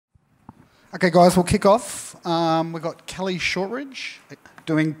Okay, guys, we'll kick off. We've got Kelly Shortridge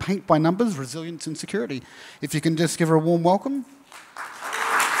doing Paint by Numbers, Resilience and Security. If you can just give her a warm welcome.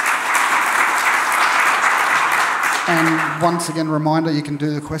 And once again, reminder, you can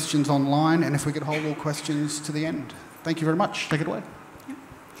do the questions online, and if we could hold all questions to the end. Thank you very much. Take it away.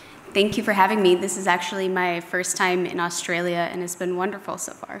 Thank you for having me. This is actually my first time in Australia, and it's been wonderful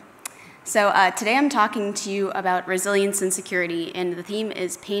so far. So today I'm talking to you about resilience and security, and the theme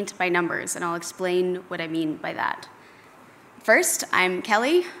is paint by numbers, and I'll explain what I mean by that. First, I'm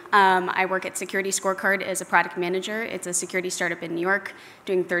Kelly. I work at Security Scorecard as a product manager. It's a security startup in New York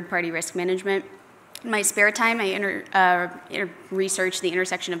doing third-party risk management. In my spare time, I research the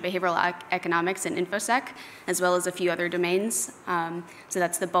intersection of behavioral economics and InfoSec, as well as a few other domains. So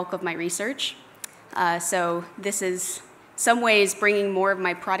that's the bulk of my research. So this is some ways bringing more of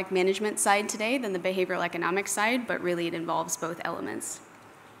my product management side today than the behavioral economics side, but really it involves both elements.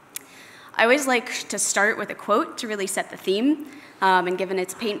 I always like to start with a quote to really set the theme, and given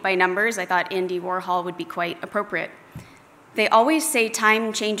it's paint by numbers, I thought Andy Warhol would be quite appropriate. They always say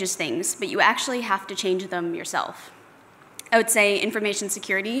time changes things, but you actually have to change them yourself. I would say information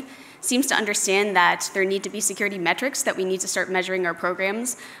security seems to understand that there need to be security metrics that we need to start measuring our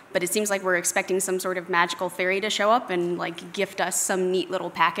programs, but it seems like we're expecting some sort of magical fairy to show up and like gift us some neat little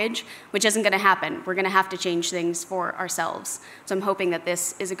package, which isn't going to happen. We're going to have to change things for ourselves. So I'm hoping that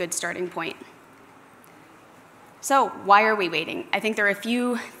this is a good starting point. So why are we waiting? I think there are a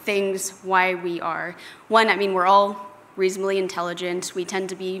few things why we are. One, I mean, we're all reasonably intelligent. We tend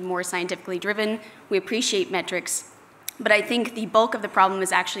to be more scientifically driven. We appreciate metrics. But I think the bulk of the problem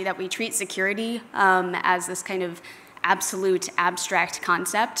is actually that we treat security as this kind of absolute abstract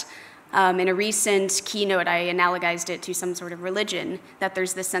concept. In a recent keynote, I analogized it to some sort of religion, that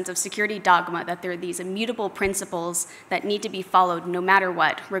there's this sense of security dogma, that there are these immutable principles that need to be followed no matter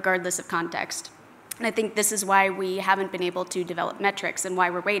what, regardless of context. And I think this is why we haven't been able to develop metrics and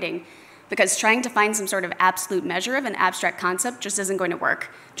why we're waiting. Because trying to find some sort of absolute measure of an abstract concept just isn't going to work.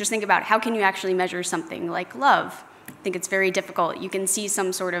 Just think about how can you actually measure something like love? I think it's very difficult. You can see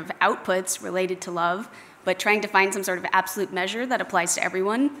some sort of outputs related to love, but trying to find some sort of absolute measure that applies to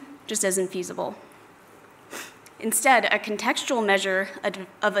everyone just isn't feasible. Instead, a contextual measure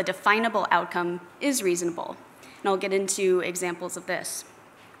of a definable outcome is reasonable. And I'll get into examples of this.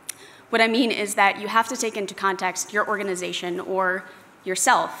 What I mean is that you have to take into context your organization or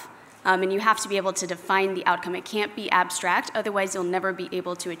yourself, and you have to be able to define the outcome. It can't be abstract, otherwise you'll never be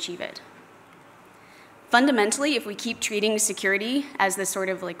able to achieve it. Fundamentally, if we keep treating security as this sort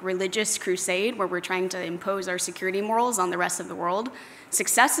of like religious crusade where we're trying to impose our security morals on the rest of the world,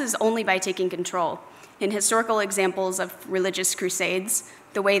 success is only by taking control. In historical examples of religious crusades,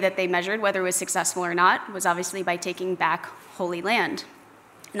 the way that they measured whether it was successful or not was obviously by taking back holy land,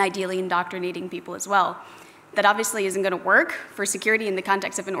 and ideally indoctrinating people as well. That obviously isn't going to work for security in the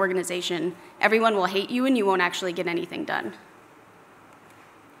context of an organization. Everyone will hate you and you won't actually get anything done.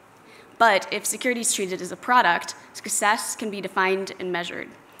 But if security is treated as a product, success can be defined and measured.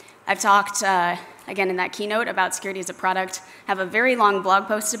 I've talked, again, in that keynote about security as a product. I have a very long blog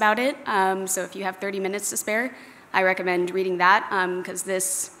post about it, so if you have 30 minutes to spare, I recommend reading that, because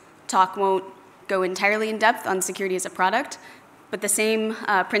this talk won't go entirely in depth on security as a product, but the same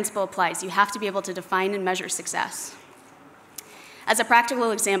principle applies. You have to be able to define and measure success. As a practical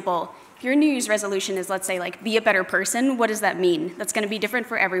example, if your New Year's resolution is, let's say, like, be a better person, what does that mean? That's going to be different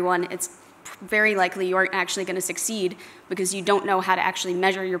for everyone. It's very likely you aren't actually going to succeed because you don't know how to actually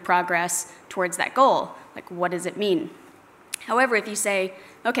measure your progress towards that goal. Like, what does it mean? However, if you say,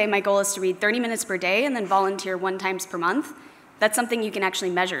 okay, my goal is to read 30 minutes per day and then volunteer 1 time per month, that's something you can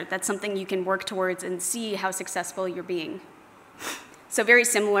actually measure. That's something you can work towards and see how successful you're being. So very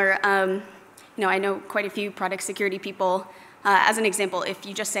similar, I know quite a few product security people. As an example, if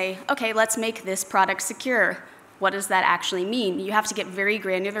you just say, okay, let's make this product secure, what does that actually mean? You have to get very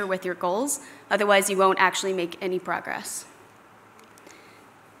granular with your goals, otherwise you won't actually make any progress.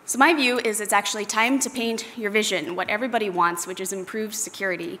 So my view is it's actually time to paint your vision, what everybody wants, which is improved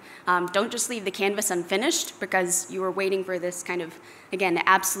security. Don't just leave the canvas unfinished because you were waiting for this kind of, again,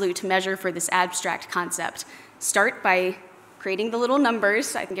 absolute measure for this abstract concept. Start by creating the little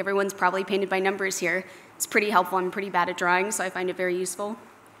numbers. I think everyone's probably painted by numbers here. It's pretty helpful. I'm pretty bad at drawing, so I find it very useful.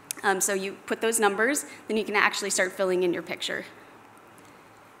 So you put those numbers, then you can actually start filling in your picture.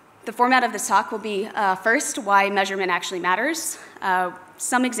 The format of this talk will be, first, why measurement actually matters,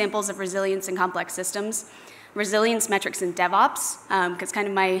 some examples of resilience in complex systems, resilience metrics in DevOps, because kind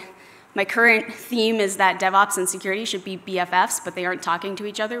of my current theme is that DevOps and security should be BFFs, but they aren't talking to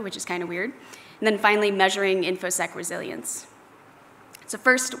each other, which is kind of weird. And then finally, measuring InfoSec resilience. So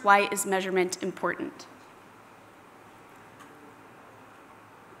first, why is measurement important?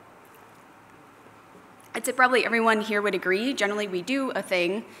 I'd say probably everyone here would agree, generally we do a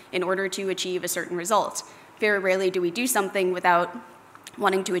thing in order to achieve a certain result. Very rarely do we do something without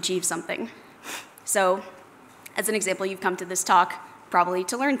wanting to achieve something. So, as an example, you've come to this talk probably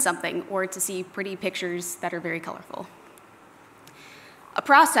to learn something or to see pretty pictures that are very colorful. A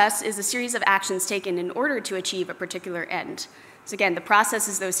process is a series of actions taken in order to achieve a particular end. So again, the process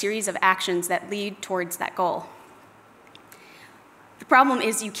is those series of actions that lead towards that goal. The problem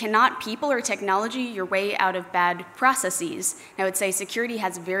is you cannot people or technology your way out of bad processes. And I would say security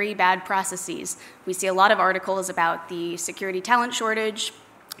has very bad processes. We see a lot of articles about the security talent shortage.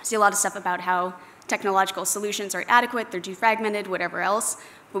 We see a lot of stuff about how technological solutions aren't adequate, they're too fragmented, whatever else.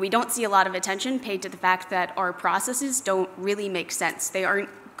 But we don't see a lot of attention paid to the fact that our processes don't really make sense. They aren't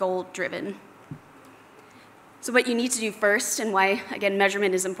goal-driven. So what you need to do first, and why, again,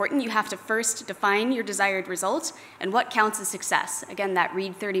 measurement is important, you have to first define your desired result and what counts as success. Again, that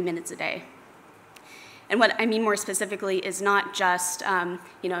read 30 minutes a day. And what I mean more specifically is not just,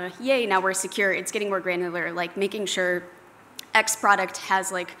 yay, now we're secure. It's getting more granular, like making sure X product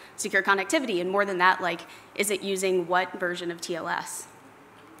has like secure connectivity, and more than that, like, is it using what version of TLS?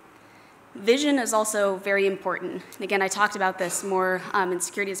 Vision is also very important. And again, I talked about this more in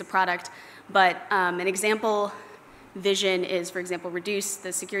security as a product, but an example vision is, for example, reduce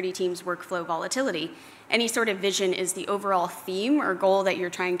the security team's workflow volatility. Any sort of vision is the overall theme or goal that you're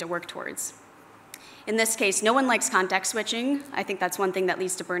trying to work towards. In this case, no one likes context switching. I think that's one thing that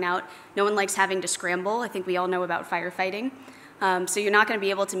leads to burnout. No one likes having to scramble. I think we all know about firefighting. So you're not going to be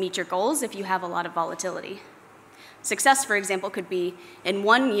able to meet your goals if you have a lot of volatility. Success, for example, could be, in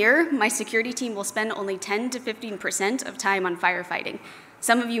 1 year, my security team will spend only 10 to 15% of time on firefighting.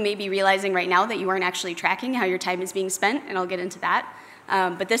 Some of you may be realizing right now that you aren't actually tracking how your time is being spent, and I'll get into that.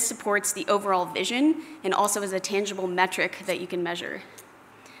 But this supports the overall vision and also is a tangible metric that you can measure.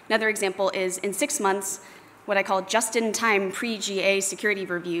 Another example is, in 6 months, what I call just-in-time pre-GA security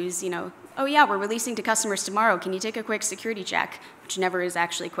reviews. Oh yeah, we're releasing to customers tomorrow. Can you take a quick security check? Which never is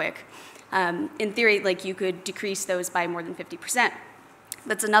actually quick. In theory, like, you could decrease those by more than 50%.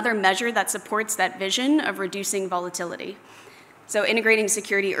 That's another measure that supports that vision of reducing volatility. So integrating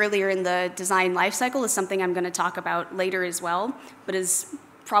security earlier in the design lifecycle is something I'm going to talk about later as well, but is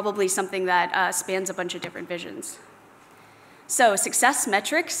probably something that spans a bunch of different visions. So success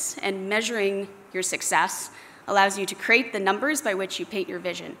metrics and measuring your success allows you to create the numbers by which you paint your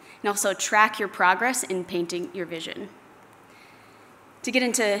vision, and also track your progress in painting your vision. To get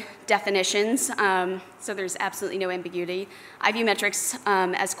into definitions, so there's absolutely no ambiguity, I view metrics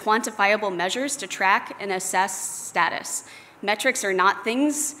as quantifiable measures to track and assess status. Metrics are not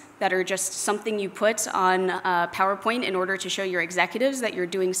things that are just something you put on PowerPoint in order to show your executives that you're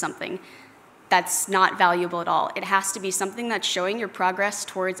doing something. That's not valuable at all. It has to be something that's showing your progress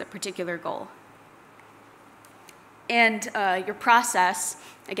towards a particular goal. And your process,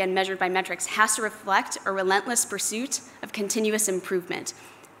 again, measured by metrics, has to reflect a relentless pursuit of continuous improvement.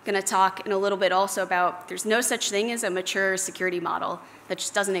 I'm going to talk in a little bit also about there's no such thing as a mature security model. That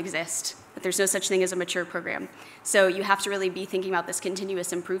just doesn't exist. But there's no such thing as a mature program. So you have to really be thinking about this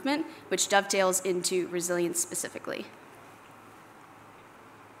continuous improvement, which dovetails into resilience specifically.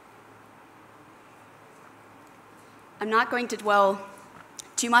 I'm not going to dwell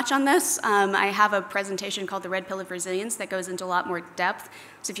too much on this. I have a presentation called The Red Pill of Resilience that goes into a lot more depth.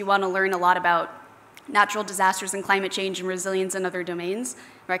 So if you want to learn a lot about natural disasters and climate change and resilience in other domains,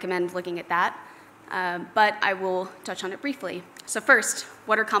 I recommend looking at that. But I will touch on it briefly. So first,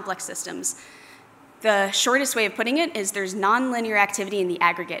 what are complex systems? The shortest way of putting it is there's nonlinear activity in the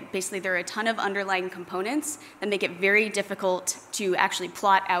aggregate. Basically, there are a ton of underlying components that make it very difficult to actually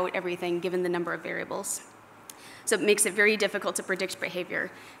plot out everything given the number of variables. So it makes it very difficult to predict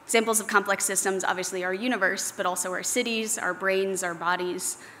behavior. Examples of complex systems, obviously, our universe, but also our cities, our brains, our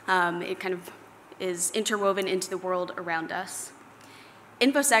bodies. It kind of is interwoven into the world around us.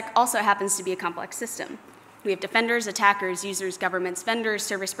 InfoSec also happens to be a complex system. We have defenders, attackers, users, governments, vendors,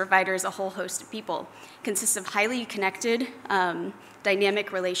 service providers, a whole host of people. It consists of highly connected,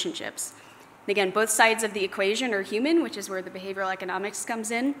 dynamic relationships. And again, both sides of the equation are human, which is where the behavioral economics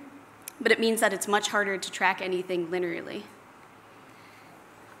comes in. But it means that it's much harder to track anything linearly.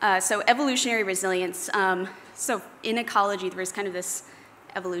 So evolutionary resilience. So in ecology, there was kind of this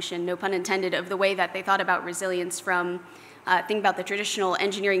evolution, no pun intended, of the way that they thought about resilience from, think about the traditional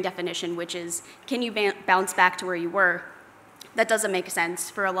engineering definition, which is, can you bounce back to where you were? That doesn't make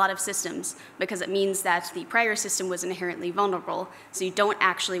sense for a lot of systems because it means that the prior system was inherently vulnerable. So you don't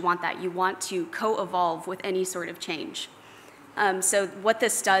actually want that. You want to co-evolve with any sort of change. So what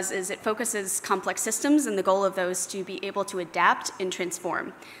this does is it focuses complex systems and the goal of those to be able to adapt and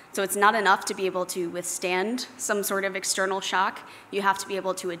transform. So it's not enough to be able to withstand some sort of external shock. You have to be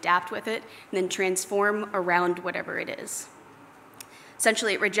able to adapt with it and then transform around whatever it is.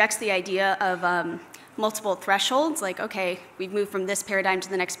 Essentially, it rejects the idea of multiple thresholds, like, okay, we've moved from this paradigm to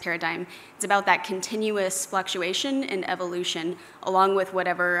the next paradigm. It's about that continuous fluctuation and evolution along with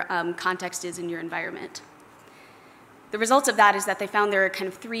whatever context is in your environment. The results of that is that they found there are kind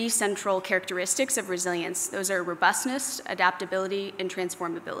of three central characteristics of resilience. Those are robustness, adaptability, and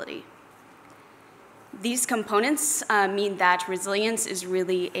transformability. These components mean that resilience is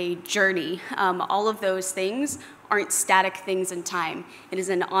really a journey. All of those things aren't static things in time. It is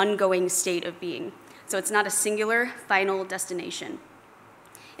an ongoing state of being. So it's not a singular final destination.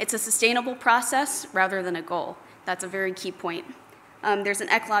 It's a sustainable process rather than a goal. That's a very key point. There's an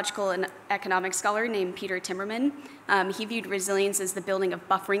ecological and economic scholar named Peter Timmerman. He viewed resilience as the building of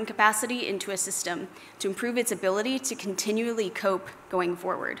buffering capacity into a system to improve its ability to continually cope going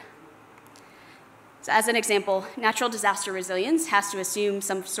forward. So as an example, natural disaster resilience has to assume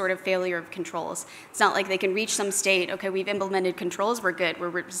some sort of failure of controls. It's not like they can reach some state, okay, we've implemented controls, we're good, we're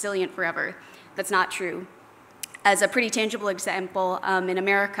resilient forever. That's not true. As a pretty tangible example, in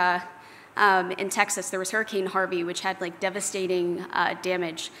America, in Texas, there was Hurricane Harvey, which had like devastating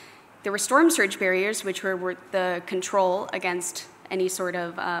damage. There were storm surge barriers, which were the control against any sort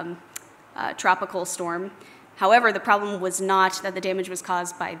of tropical storm. However, the problem was not that the damage was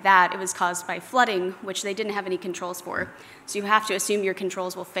caused by that. It was caused by flooding, which they didn't have any controls for. So you have to assume your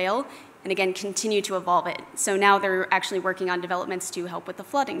controls will fail, and again, continue to evolve it. So now they're actually working on developments to help with the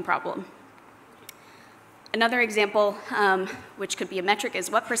flooding problem. Another example, which could be a metric, is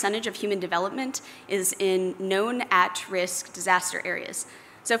what percentage of human development is in known at-risk disaster areas.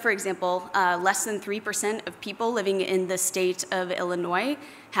 So for example, less than 3% of people living in the state of Illinois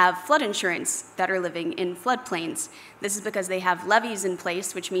have flood insurance that are living in floodplains. This is because they have levees in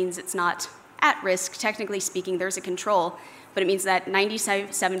place, which means it's not at risk. Technically speaking, there's a control, but it means that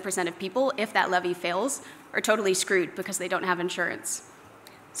 97% of people, if that levee fails, are totally screwed because they don't have insurance.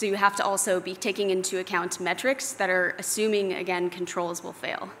 So you have to also be taking into account metrics that are assuming, again, controls will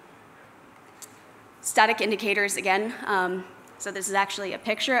fail. Static indicators, again. So this is actually a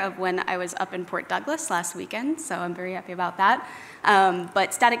picture of when I was up in Port Douglas last weekend, so I'm very happy about that.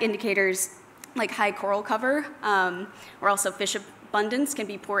 But static indicators like high coral cover or also fish abundance can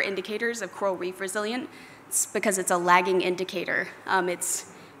be poor indicators of coral reef resilience because it's a lagging indicator.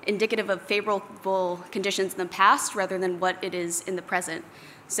 It's indicative of favorable conditions in the past rather than what it is in the present.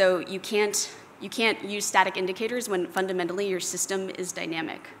 So you can't use static indicators when fundamentally your system is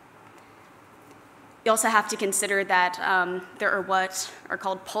dynamic. You also have to consider that there are what are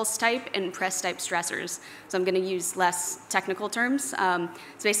called pulse type and press type stressors. So I'm going to use less technical terms. So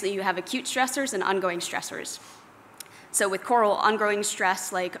basically you have acute stressors and ongoing stressors. So with coral, ongoing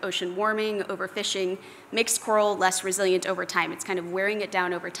stress like ocean warming, overfishing, makes coral less resilient over time. It's kind of wearing it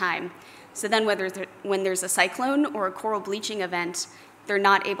down over time. So then when there's a cyclone or a coral bleaching event, they're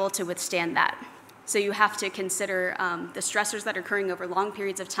not able to withstand that. So you have to consider the stressors that are occurring over long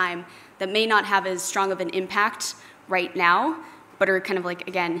periods of time that may not have as strong of an impact right now, but are kind of like,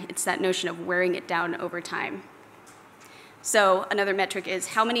 again, it's that notion of wearing it down over time. So another metric is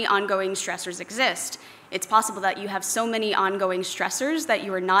how many ongoing stressors exist. It's possible that you have so many ongoing stressors that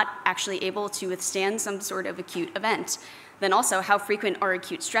you are not actually able to withstand some sort of acute event. Then also, how frequent are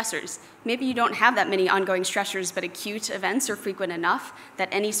acute stressors? Maybe you don't have that many ongoing stressors, but acute events are frequent enough that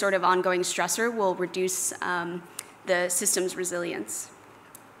any sort of ongoing stressor will reduce the system's resilience.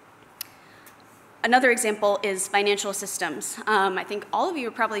 Another example is financial systems. I think all of you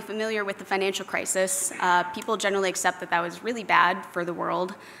are probably familiar with the financial crisis. People generally accept that that was really bad for the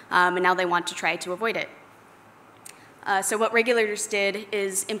world, and now they want to try to avoid it. So what regulators did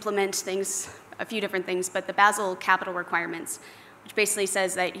is implement things, a few different things, but the Basel capital requirements, which basically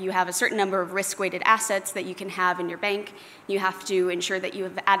says that you have a certain number of risk-weighted assets that you can have in your bank. You have to ensure that you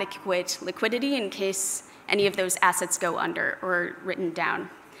have adequate liquidity in case any of those assets go under or written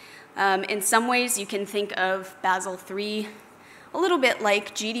down. In some ways, you can think of Basel III a little bit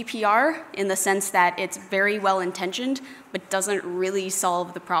like GDPR in the sense that it's very well-intentioned, but doesn't really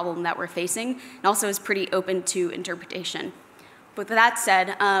solve the problem that we're facing, and also is pretty open to interpretation. But with that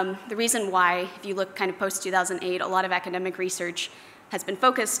said, the reason why, if you look kind of post-2008, a lot of academic research has been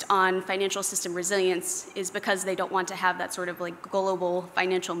focused on financial system resilience is because they don't want to have that sort of like global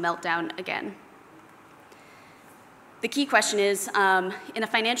financial meltdown again. The key question is, in a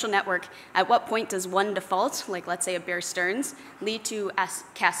financial network, at what point does one default, like let's say a Bear Stearns, lead to a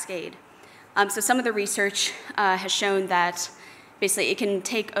cascade? So some of the research has shown that basically it can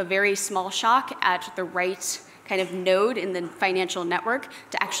take a very small shock at the right kind of node in the financial network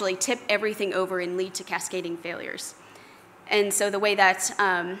to actually tip everything over and lead to cascading failures. And so the way that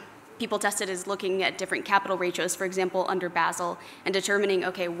people test it is looking at different capital ratios, for example, under Basel, and determining,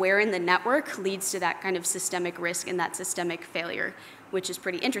 okay, where in the network leads to that kind of systemic risk and that systemic failure, which is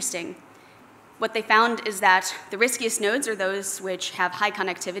pretty interesting. What they found is that the riskiest nodes are those which have high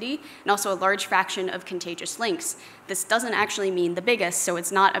connectivity and also a large fraction of contagious links. This doesn't actually mean the biggest, so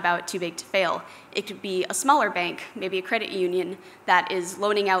it's not about too big to fail. It could be a smaller bank, maybe a credit union, that is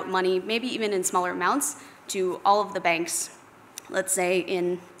loaning out money, maybe even in smaller amounts, to all of the banks, let's say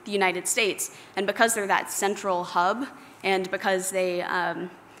in the United States. And because they're that central hub, and because they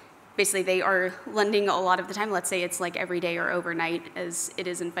basically they are lending a lot of the time, let's say it's like every day or overnight as it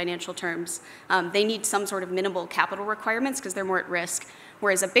is in financial terms, they need some sort of minimal capital requirements because they're more at risk.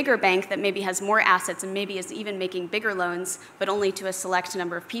 Whereas a bigger bank that maybe has more assets and maybe is even making bigger loans, but only to a select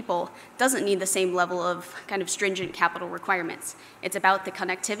number of people, doesn't need the same level of kind of stringent capital requirements. It's about the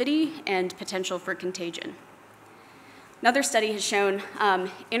connectivity and potential for contagion. Another study has shown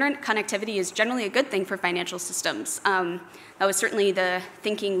internet connectivity is generally a good thing for financial systems. That was certainly the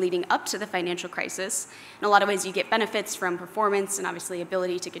thinking leading up to the financial crisis. In a lot of ways, you get benefits from performance and obviously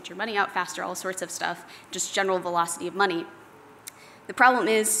ability to get your money out faster, all sorts of stuff, just general velocity of money. The problem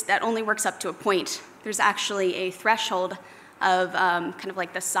is that only works up to a point. There's actually a threshold of kind of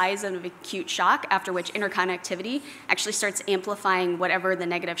like the size of an acute shock, after which interconnectivity actually starts amplifying whatever the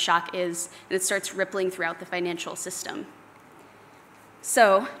negative shock is, and it starts rippling throughout the financial system.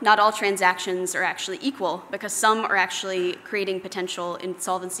 So not all transactions are actually equal, because some are actually creating potential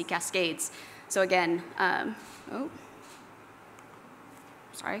insolvency cascades. So again,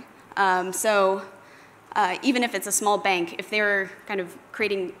 even if it's a small bank, if they're kind of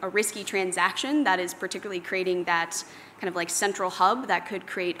creating a risky transaction that is particularly creating that kind of like central hub that could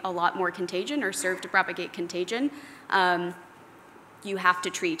create a lot more contagion or serve to propagate contagion, you have to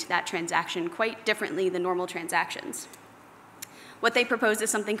treat that transaction quite differently than normal transactions. What they propose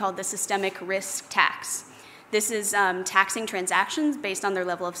is something called the systemic risk tax. This is taxing transactions based on their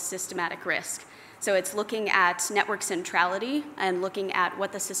level of systematic risk. So it's looking at network centrality and looking at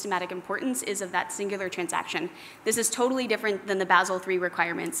what the systematic importance is of that singular transaction. This is totally different than the Basel III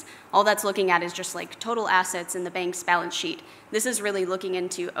requirements. All that's looking at is just like total assets in the bank's balance sheet. This is really looking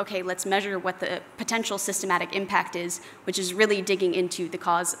into, okay, let's measure what the potential systematic impact is, which is really digging into the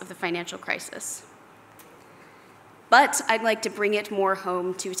cause of the financial crisis. But I'd like to bring it more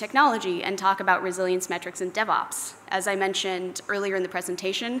home to technology and talk about resilience metrics and DevOps. As I mentioned earlier in the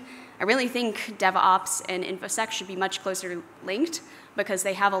presentation, I really think DevOps and InfoSec should be much closer linked because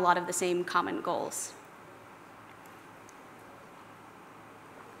they have a lot of the same common goals.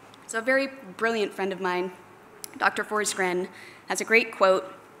 So a very brilliant friend of mine, Dr. Forsgren, has a great quote,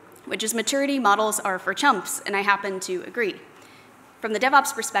 which is, "Maturity models are for chumps," and I happen to agree. From the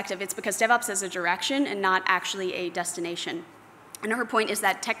DevOps perspective, it's because DevOps is a direction and not actually a destination. And her point is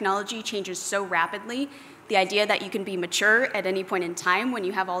that technology changes so rapidly, the idea that you can be mature at any point in time when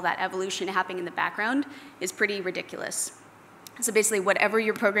you have all that evolution happening in the background is pretty ridiculous. So basically, whatever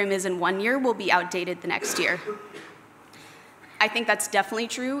your program is in 1 year will be outdated the next year. I think that's definitely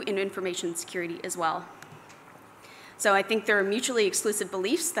true in information security as well. So I think there are mutually exclusive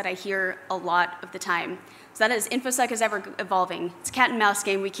beliefs that I hear a lot of the time. So that is, InfoSec is ever evolving. It's a cat and mouse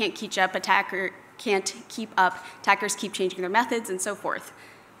game. We can't keep up. Attackers keep changing their methods and so forth.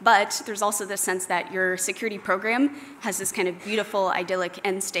 But there's also this sense that your security program has this kind of beautiful, idyllic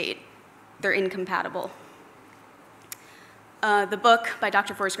end state. They're incompatible. The book by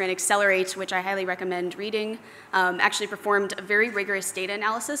Dr. Forsgren, Accelerate, which I highly recommend reading, actually performed a very rigorous data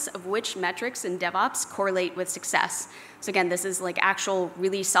analysis of which metrics in DevOps correlate with success. So again, this is like actual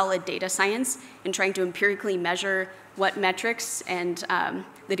really solid data science and trying to empirically measure what metrics and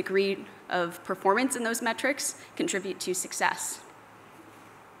the degree of performance in those metrics contribute to success.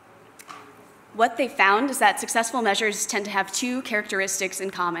 What they found is that successful measures tend to have two characteristics in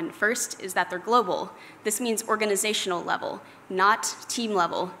common. First is that they're global. This means organizational level, not team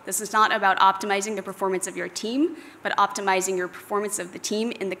level. This is not about optimizing the performance of your team, but optimizing your performance of the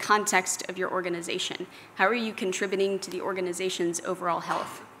team in the context of your organization. How are you contributing to the organization's overall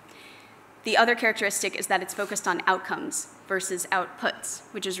health? The other characteristic is that it's focused on outcomes versus outputs,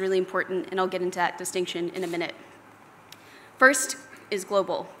 which is really important, and I'll get into that distinction in a minute. First is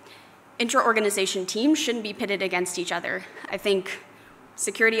global. Intra-organization teams shouldn't be pitted against each other. I think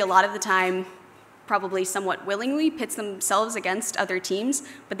security a lot of the time, probably somewhat willingly, pits themselves against other teams,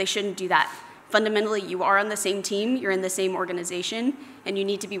 but they shouldn't do that. Fundamentally, you are on the same team, you're in the same organization, and you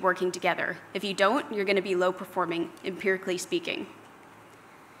need to be working together. If you don't, you're going to be low performing, empirically speaking.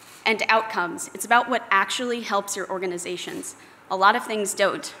 And outcomes. It's about what actually helps your organizations. A lot of things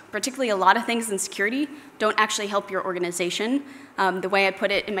don't. Particularly a lot of things in security don't actually help your organization. The way I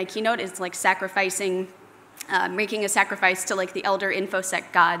put it in my keynote is like making a sacrifice to like the elder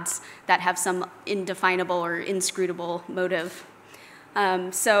InfoSec gods that have some indefinable or inscrutable motive.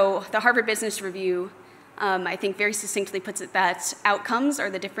 So the Harvard Business Review, I think very succinctly puts it that outcomes are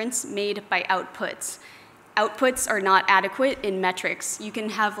the difference made by outputs. Outputs are not adequate in metrics. You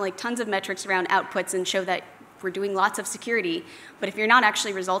can have like tons of metrics around outputs and show that we're doing lots of security, but if you're not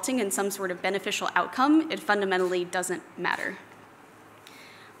actually resulting in some sort of beneficial outcome, it fundamentally doesn't matter.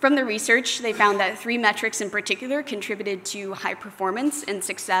 From the research, they found that 3 metrics in particular contributed to high performance and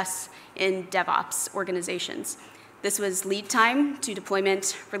success in DevOps organizations. This was lead time to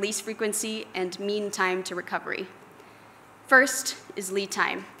deployment, release frequency, and mean time to recovery. First is lead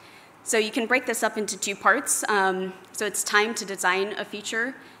time. So you can break this up into 2 parts. So it's time to design a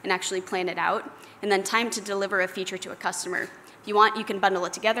feature and actually plan it out, and then time to deliver a feature to a customer. If you want, you can bundle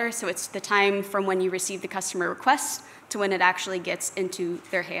it together, so it's the time from when you receive the customer request to when it actually gets into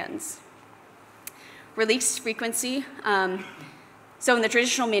their hands. Release frequency. So in the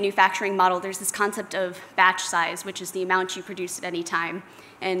traditional manufacturing model, there's this concept of batch size, which is the amount you produce at any time.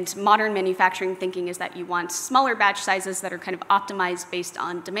 And modern manufacturing thinking is that you want smaller batch sizes that are kind of optimized based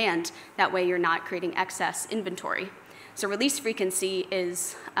on demand. That way you're not creating excess inventory. So release frequency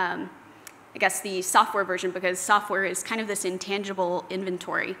is, I guess, the software version, because software is kind of this intangible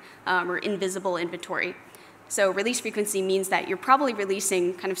inventory or invisible inventory. So release frequency means that you're probably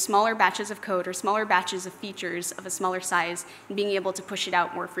releasing kind of smaller batches of code or smaller batches of features of a smaller size and being able to push it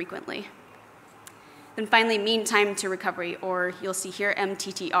out more frequently. Then finally, mean time to recovery, or you'll see here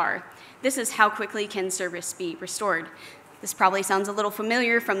MTTR. This is how quickly can service be restored. This probably sounds a little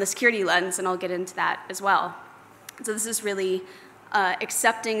familiar from the security lens, and I'll get into that as well. So this is really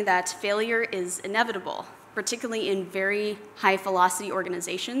accepting that failure is inevitable. Particularly in very high velocity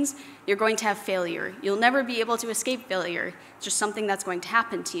organizations, you're going to have failure. You'll never be able to escape failure. It's just something that's going to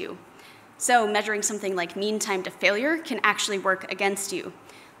happen to you. So measuring something like mean time to failure can actually work against you,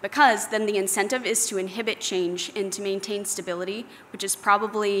 because then the incentive is to inhibit change and to maintain stability, which is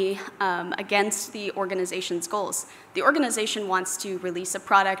probably against the organization's goals. The organization wants to release a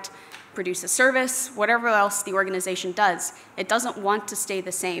product, produce a service, whatever else the organization does. It doesn't want to stay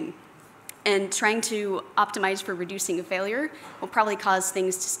the same. And trying to optimize for reducing a failure will probably cause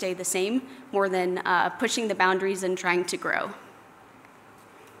things to stay the same more than pushing the boundaries and trying to grow.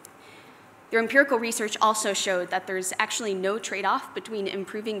 Their empirical research also showed that there's actually no trade-off between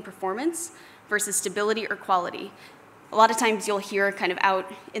improving performance versus stability or quality. A lot of times you'll hear kind of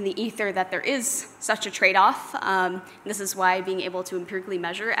out in the ether that there is such a trade-off. This is why being able to empirically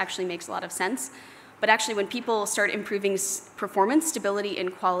measure actually makes a lot of sense. But actually, when people start improving performance, stability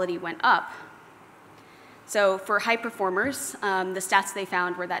and quality went up. So for high performers, the stats they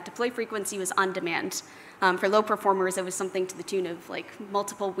found were that deploy frequency was on demand. For low performers, it was something to the tune of like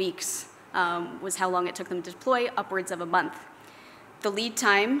multiple weeks was how long it took them to deploy, upwards of a month. The lead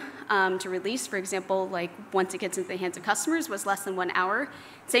time to release, for example, like once it gets into the hands of customers, was less than 1 hour.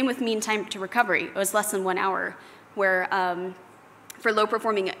 Same with mean time to recovery. It was less than 1 hour, where for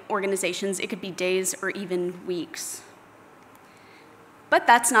low-performing organizations, it could be days or even weeks. But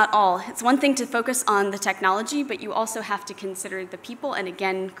that's not all. It's one thing to focus on the technology, but you also have to consider the people and,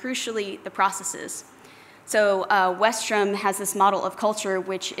 again, crucially, the processes. So Westrom has this model of culture,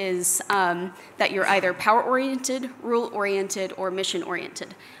 which is that you're either power-oriented, rule-oriented, or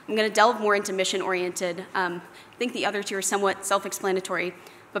mission-oriented. I'm going to delve more into mission-oriented. I think the other 2 are somewhat self-explanatory.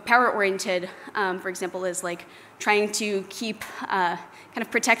 But power-oriented, for example, is like trying to keep kind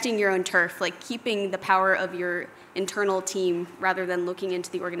of protecting your own turf, like keeping the power of your internal team rather than looking into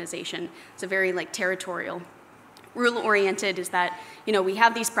the organization. It's a very like territorial. Rule-oriented is that, you know, we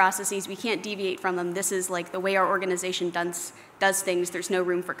have these processes, we can't deviate from them. This is like the way our organization does things. There's no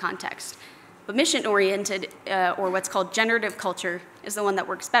room for context. But mission-oriented, or what's called generative culture, is the one that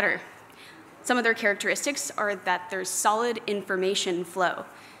works better. Some of their characteristics are that there's solid information flow.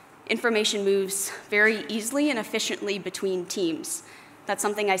 Information moves very easily and efficiently between teams. That's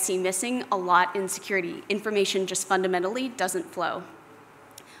something I see missing a lot in security. Information just fundamentally doesn't flow.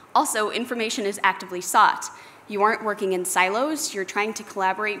 Also, information is actively sought. You aren't working in silos. You're trying to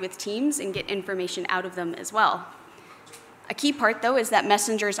collaborate with teams and get information out of them as well. A key part, though, is that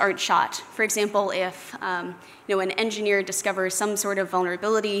messengers aren't shot. For example, if an engineer discovers some sort of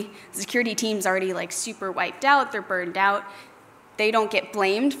vulnerability, the security team's already like super wiped out, they're burned out. They don't get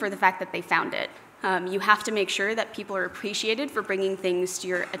blamed for the fact that they found it. You have to make sure that people are appreciated for bringing things to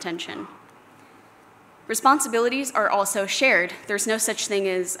your attention. Responsibilities are also shared. There's no such thing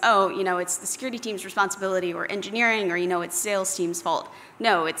as, oh, it's the security team's responsibility or engineering or, it's sales team's fault.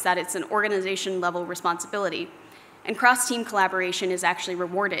 No, it's that it's an organization-level responsibility. And cross-team collaboration is actually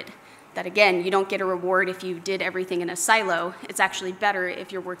rewarded. That, again, you don't get a reward if you did everything in a silo. It's actually better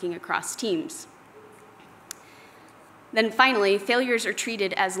if you're working across teams. Then finally, failures are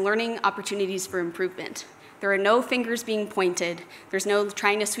treated as learning opportunities for improvement. There are no fingers being pointed. There's no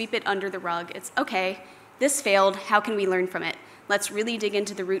trying to sweep it under the rug. It's, okay, this failed. How can we learn from it? Let's really dig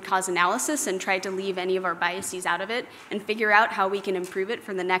into the root cause analysis and try to leave any of our biases out of it and figure out how we can improve it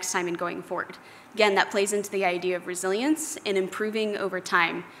for the next time and going forward. Again, that plays into the idea of resilience and improving over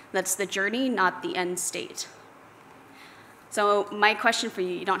time. That's the journey, not the end state. So my question for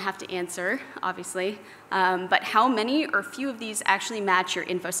you, you don't have to answer, obviously, but how many or few of these actually match your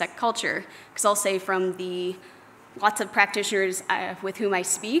InfoSec culture? Because I'll say from the lots of practitioners with whom I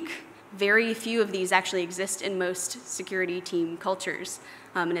speak, very few of these actually exist in most security team cultures,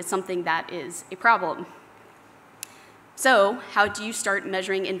 and it's something that is a problem. So how do you start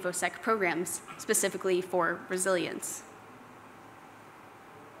measuring InfoSec programs, specifically for resilience?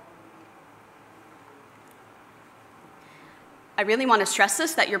 I really want to stress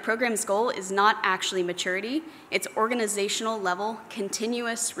this, that your program's goal is not actually maturity. It's organizational level,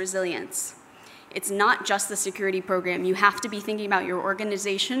 continuous resilience. It's not just the security program. You have to be thinking about your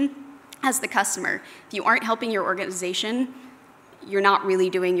organization as the customer. If you aren't helping your organization, you're not really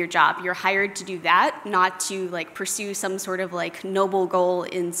doing your job. You're hired to do that, not to pursue some sort of noble goal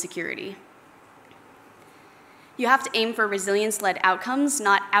in security. You have to aim for resilience-led outcomes,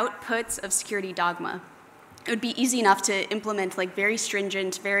 not outputs of security dogma. It would be easy enough to implement very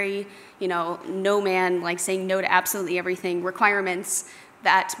stringent, very, no man, saying no to absolutely everything requirements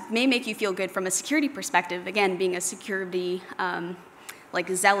that may make you feel good from a security perspective, again, being a security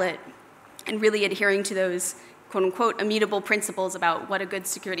zealot and really adhering to those quote unquote immutable principles about what a good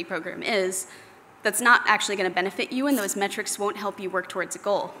security program is. That's not actually going to benefit you, and those metrics won't help you work towards a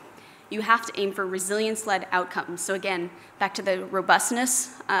goal. You have to aim for resilience-led outcomes. So again, back to the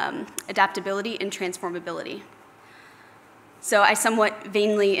robustness, adaptability, and transformability. So I somewhat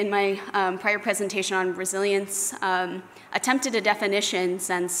vainly, in my prior presentation on resilience, attempted a definition,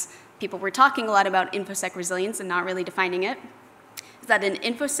 since people were talking a lot about InfoSec resilience and not really defining it, is that an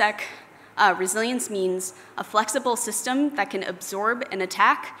InfoSec resilience means a flexible system that can absorb an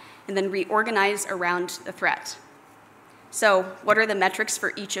attack and then reorganize around the threat. So what are the metrics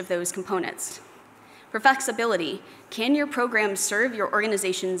for each of those components? For flexibility, can your program serve your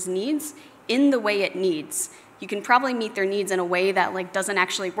organization's needs in the way it needs? You can probably meet their needs in a way that doesn't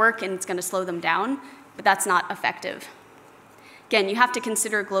actually work and it's going to slow them down, but that's not effective. Again, you have to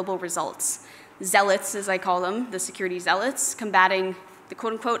consider global results. Zealots, as I call them, the security zealots, combating the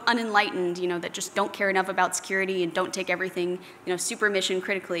quote-unquote unenlightened, that just don't care enough about security and don't take everything, super mission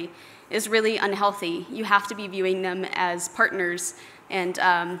critically, is really unhealthy. You have to be viewing them as partners and,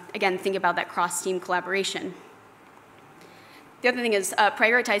 again, think about that cross-team collaboration. The other thing is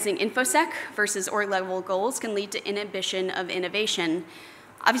prioritizing InfoSec versus org-level goals can lead to inhibition of innovation.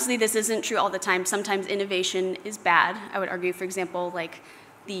 Obviously, this isn't true all the time. Sometimes innovation is bad. I would argue, for example,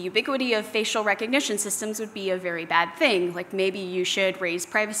 the ubiquity of facial recognition systems would be a very bad thing. Maybe you should raise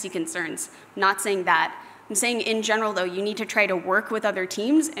privacy concerns. I'm not saying that. I'm saying in general, though, you need to try to work with other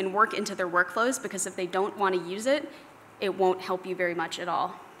teams and work into their workflows, because if they don't want to use it, it won't help you very much at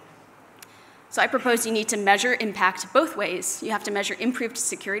all. So I propose you need to measure impact both ways. You have to measure improved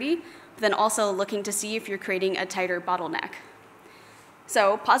security, but then also looking to see if you're creating a tighter bottleneck.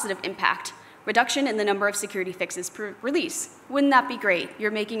 So positive impact. Reduction in the number of security fixes per release. Wouldn't that be great? You're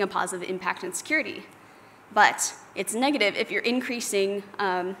making a positive impact in security. But it's negative if you're increasing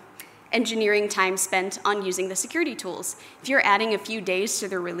engineering time spent on using the security tools. If you're adding a few days to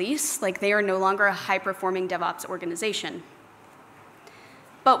their release, they are no longer a high-performing DevOps organization.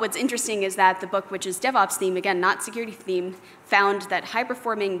 But what's interesting is that the book, which is DevOps theme, again, not security theme, found that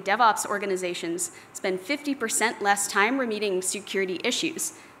high-performing DevOps organizations spend 50% less time remediating security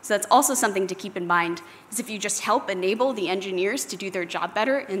issues. So that's also something to keep in mind, is if you just help enable the engineers to do their job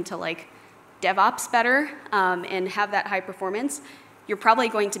better and to DevOps better and have that high performance, you're probably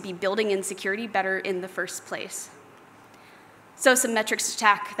going to be building in security better in the first place. So some metrics to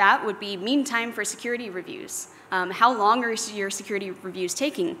track that would be mean time for security reviews. How long are your security reviews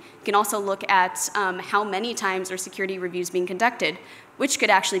taking? You can also look at how many times are security reviews being conducted, which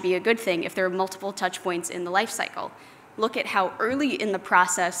could actually be a good thing if there are multiple touch points in the life cycle. look at how early in the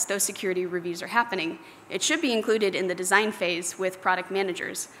process those security reviews are happening. It should be included in the design phase with product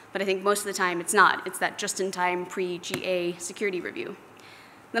managers, but I think most of the time it's not. It's that just-in-time pre-GA security review.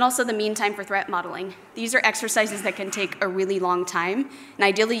 Then also the mean time for threat modeling. These are exercises that can take a really long time, and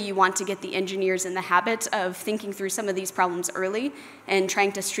ideally you want to get the engineers in the habit of thinking through some of these problems early and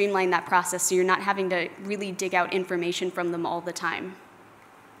trying to streamline that process so you're not having to really dig out information from them all the time.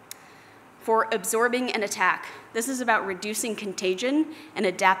 For absorbing an attack, this is about reducing contagion and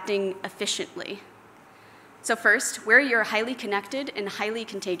adapting efficiently. So first, where are your highly connected and highly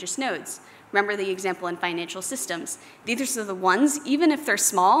contagious nodes? Remember the example in financial systems. These are the ones, even if they're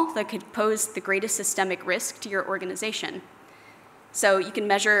small, that could pose the greatest systemic risk to your organization. So you can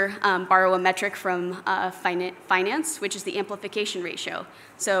borrow a metric from finance, which is the amplification ratio.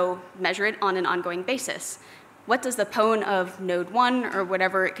 So measure it on an ongoing basis. What does the PON of node 1 or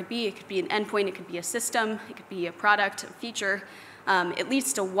whatever it could be an endpoint, it could be a system, it could be a product, a feature, it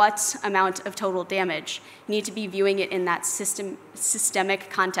leads to what amount of total damage. You need to be viewing it in that systemic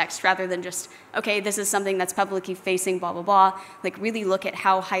context rather than just, okay, this is something that's publicly facing, blah, blah, blah. Like really look at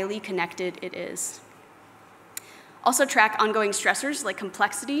how highly connected it is. Also track ongoing stressors like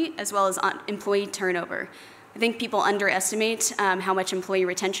complexity as well as employee turnover. I think people underestimate how much employee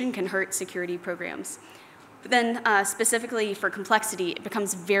retention can hurt security programs. But then specifically for complexity, it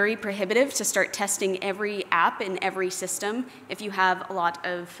becomes very prohibitive to start testing every app in every system if you have a lot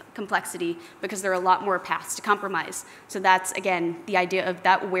of complexity because there are a lot more paths to compromise. So that's, again, the idea of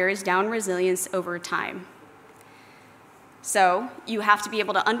that wears down resilience over time. So you have to be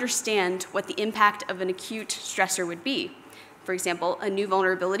able to understand what the impact of an acute stressor would be. For example, a new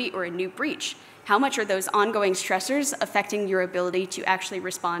vulnerability or a new breach. How much are those ongoing stressors affecting your ability to actually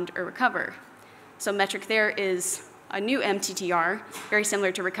respond or recover? So metric there is a new MTTR, very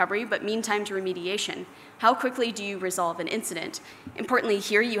similar to recovery, but mean time to remediation. How quickly do you resolve an incident? Importantly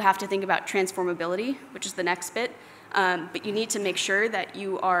here, you have to think about transformability, which is the next bit, but you need to make sure that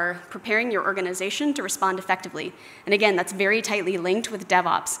you are preparing your organization to respond effectively. And again, that's very tightly linked with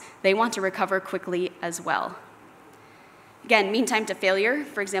DevOps. They want to recover quickly as well. Again, mean time to failure,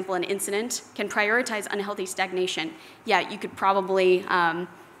 for example, an incident, can prioritize unhealthy stagnation. Yeah, you could probably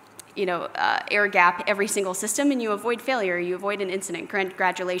air gap every single system and you avoid failure, you avoid an incident,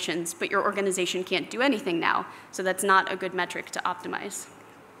 congratulations, but your organization can't do anything now, so that's not a good metric to optimize.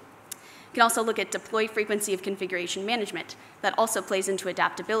 You can also look at deploy frequency of configuration management. That also plays into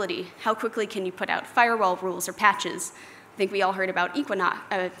adaptability. How quickly can you put out firewall rules or patches? I think we all heard about Equifax.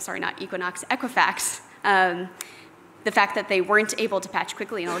 The fact that they weren't able to patch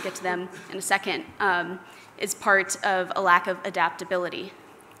quickly, and I'll get to them in a second, is part of a lack of adaptability.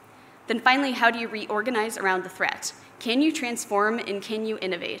 Then finally, how do you reorganize around the threat? Can you transform and can you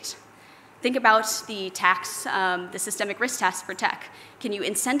innovate? Think about the systemic risk task for tech. Can you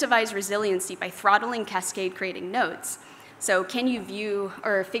incentivize resiliency by throttling cascade creating nodes? So can you view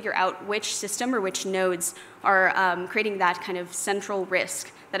or figure out which system or which nodes are creating that kind of central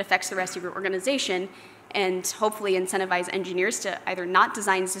risk that affects the rest of your organization, and hopefully incentivize engineers to either not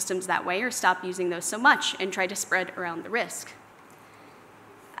design systems that way or stop using those so much and try to spread around the risk.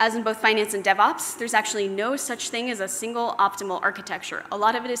 As in both finance and DevOps, there's actually no such thing as a single optimal architecture. A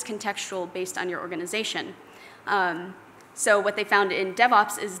lot of it is contextual based on your organization. So what they found in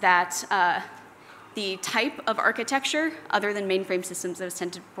DevOps is that the type of architecture, other than mainframe systems that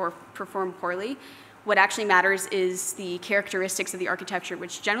tend to perform poorly, what actually matters is the characteristics of the architecture,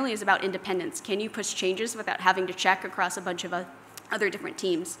 which generally is about independence. Can you push changes without having to check across a bunch of other different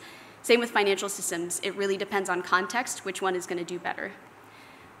teams? Same with financial systems. It really depends on context, which one is going to do better.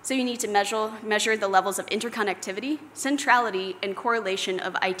 So you need to measure the levels of interconnectivity, centrality, and correlation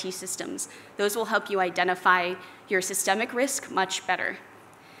of IT systems. Those will help you identify your systemic risk much better.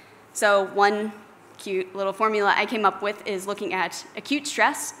 So one cute little formula I came up with is looking at acute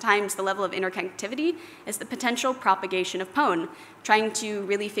stress times the level of interconnectivity is the potential propagation of PON, trying to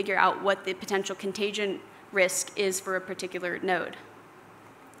really figure out what the potential contagion risk is for a particular node.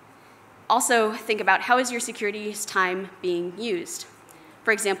 Also, think about how is your security's time being used.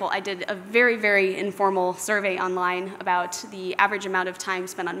 For example, I did a very, very informal survey online about the average amount of time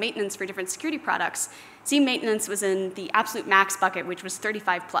spent on maintenance for different security products. See, maintenance was in the absolute max bucket, which was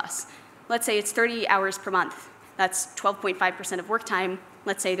 35 plus. Let's say it's 30 hours per month. That's 12.5% of work time.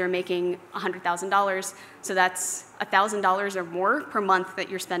 Let's say they're making $100,000, so that's $1,000 or more per month that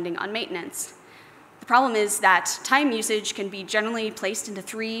you're spending on maintenance. The problem is that time usage can be generally placed into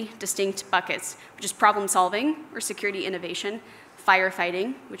 3 distinct buckets, which is problem solving or security innovation,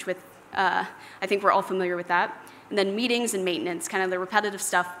 firefighting, which I think we're all familiar with that, and then meetings and maintenance, kind of the repetitive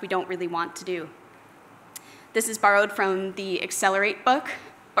stuff we don't really want to do. This is borrowed from the Accelerate book,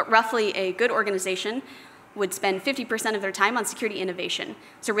 but roughly a good organization would spend 50% of their time on security innovation.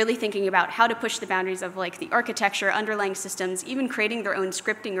 So really thinking about how to push the boundaries of like the architecture, underlying systems, even creating their own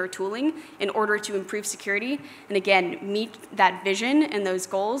scripting or tooling in order to improve security, and again, meet that vision and those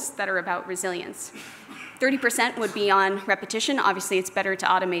goals that are about resilience. 30% would be on repetition. Obviously, it's better to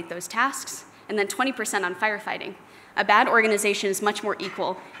automate those tasks. And then 20% on firefighting. A bad organization is much more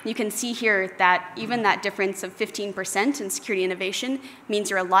equal. You can see here that even that difference of 15% in security innovation means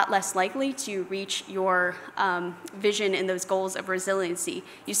you're a lot less likely to reach your vision and those goals of resiliency.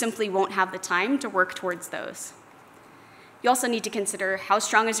 You simply won't have the time to work towards those. You also need to consider how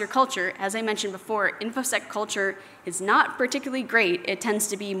strong is your culture. As I mentioned before, InfoSec culture is not particularly great. It tends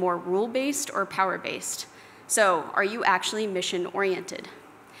to be more rule-based or power-based. So are you actually mission-oriented?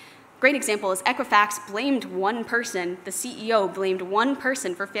 Great example is Equifax blamed one person, the CEO blamed one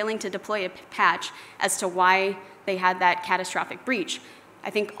person for failing to deploy a patch as to why they had that catastrophic breach. I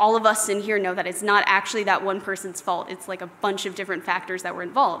think all of us in here know that it's not actually that one person's fault. It's like a bunch of different factors that were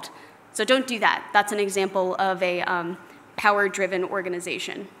involved. So don't do that. That's an example of a power-driven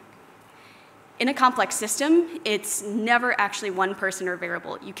organization. In a complex system, it's never actually one person or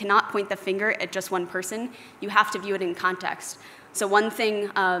variable. You cannot point the finger at just one person. You have to view it in context. So one thing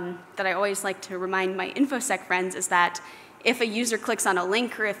that I always like to remind my InfoSec friends is that if a user clicks on a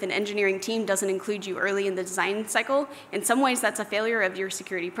link or if an engineering team doesn't include you early in the design cycle, in some ways that's a failure of your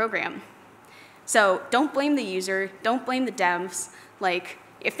security program. So don't blame the user, don't blame the devs. Like,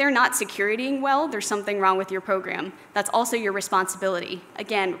 if they're not securitying well, there's something wrong with your program. That's also your responsibility.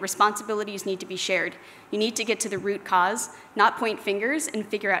 Again, responsibilities need to be shared. You need to get to the root cause, not point fingers, and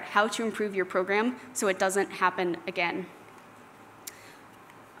figure out how to improve your program so it doesn't happen again.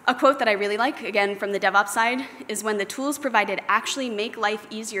 A quote that I really like, again from the DevOps side, is when the tools provided actually make life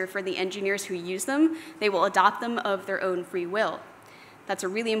easier for the engineers who use them, they will adopt them of their own free will. That's a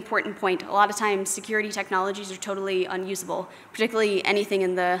really important point. A lot of times, security technologies are totally unusable, particularly anything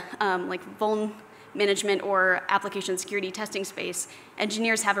in the like vuln management or application security testing space.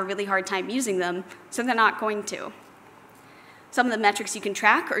 Engineers have a really hard time using them, so they're not going to. Some of the metrics you can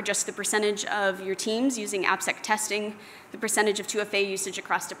track are just the percentage of your teams using AppSec testing, the percentage of 2FA usage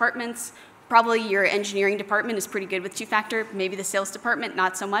across departments. Probably your engineering department is pretty good with two-factor, maybe the sales department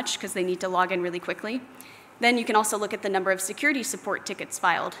not so much because they need to log in really quickly. Then you can also look at the number of security support tickets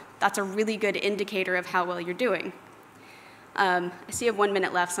filed. That's a really good indicator of how well you're doing. I see you have 1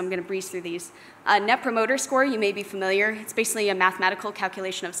 minute left, so I'm going to breeze through these. Net Promoter Score, you may be familiar. It's basically a mathematical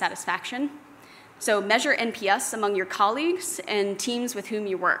calculation of satisfaction. So measure NPS among your colleagues and teams with whom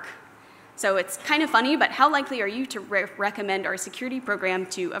you work. So it's kind of funny, but how likely are you to recommend our security program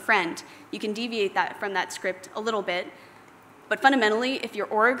to a friend? You can deviate that from that script a little bit. But fundamentally, if your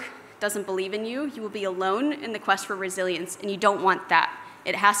org doesn't believe in you, you will be alone in the quest for resilience, and you don't want that.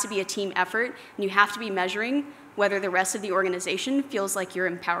 It has to be a team effort, and you have to be measuring whether the rest of the organization feels like you're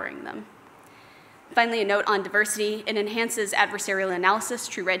empowering them. Finally, a note on diversity. It enhances adversarial analysis,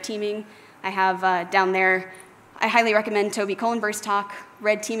 true red teaming. I have down there, I highly recommend Toby Kohlenberg's talk.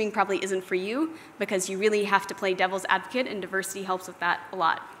 Red teaming probably isn't for you because you really have to play devil's advocate, and diversity helps with that a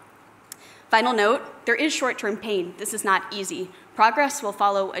lot. Final note, there is short-term pain. This is not easy. Progress will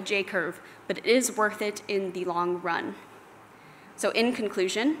follow a J-curve, but it is worth it in the long run. So in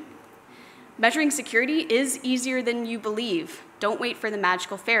conclusion, measuring security is easier than you believe. Don't wait for the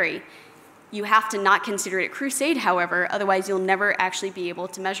magical fairy. You have to not consider it a crusade, however, otherwise you'll never actually be able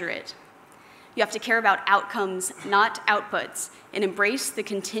to measure it. You have to care about outcomes, not outputs, and embrace the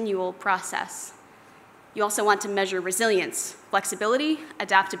continual process. You also want to measure resilience, flexibility,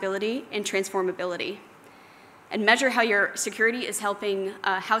 adaptability, and transformability. And measure how your security is helping,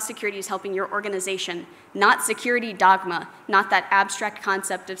 your organization, not security dogma, not that abstract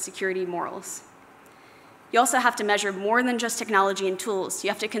concept of security morals. You also have to measure more than just technology and tools. You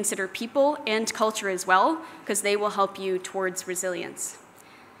have to consider people and culture as well, because they will help you towards resilience.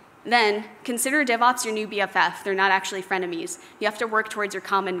 Then, consider DevOps your new BFF. They're not actually frenemies. You have to work towards your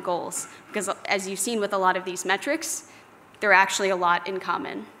common goals, because as you've seen with a lot of these metrics, there are actually a lot in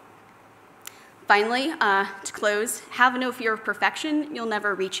common. Finally, to close, have no fear of perfection. You'll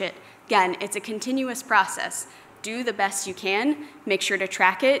never reach it. Again, it's a continuous process. Do the best you can, make sure to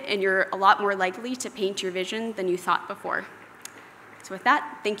track it, and you're a lot more likely to paint your vision than you thought before. So with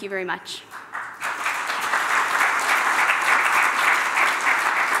that, thank you very much.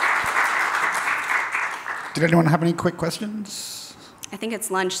 Did anyone have any quick questions? I think it's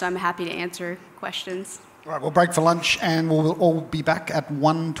lunch, so I'm happy to answer questions. All right, we'll break for lunch, and we'll all be back at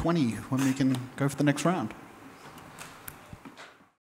 1:20 when we can go for the next round.